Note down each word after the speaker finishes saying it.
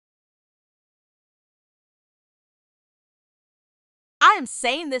I am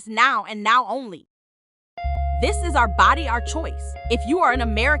saying this now and now only. This is our body, our choice. If you are an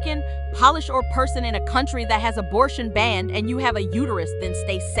American, Polish, or person in a country that has abortion banned and you have a uterus, then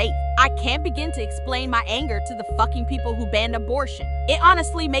stay safe. I can't begin to explain my anger to the fucking people who banned abortion. It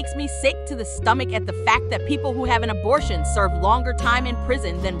honestly makes me sick to the stomach at the fact that people who have an abortion serve longer time in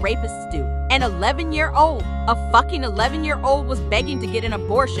prison than rapists do. An 11-year-old, a fucking 11-year-old was begging to get an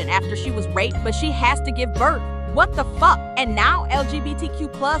abortion after she was raped, but she has to give birth. What the fuck? And now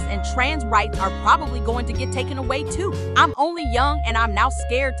LGBTQ+ and trans rights are probably going to get taken away too. I'm only young and I'm now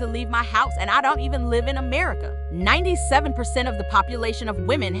scared to leave my house, and I don't even live in America. 97% of the population of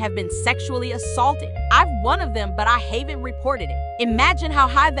women have been sexually assaulted. I'm one of them, but I haven't reported it. Imagine how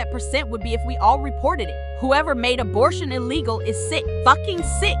high that percent would be if we all reported it. Whoever made abortion illegal is sick, fucking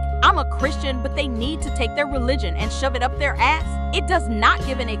sick. I'm a Christian, but they need to take their religion and shove it up their ass. It does not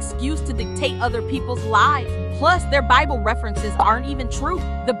give an excuse to dictate other people's lives. Plus, their Bible references aren't even true.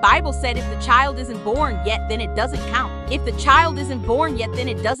 The Bible said if the child isn't born yet, then it doesn't count. If the child isn't born yet, then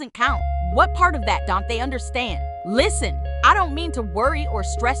it doesn't count. What part of that don't they understand? Listen, I don't mean to worry or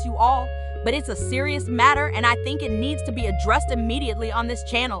stress you all, but it's a serious matter and I think it needs to be addressed immediately on this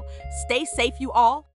channel. Stay safe, you all.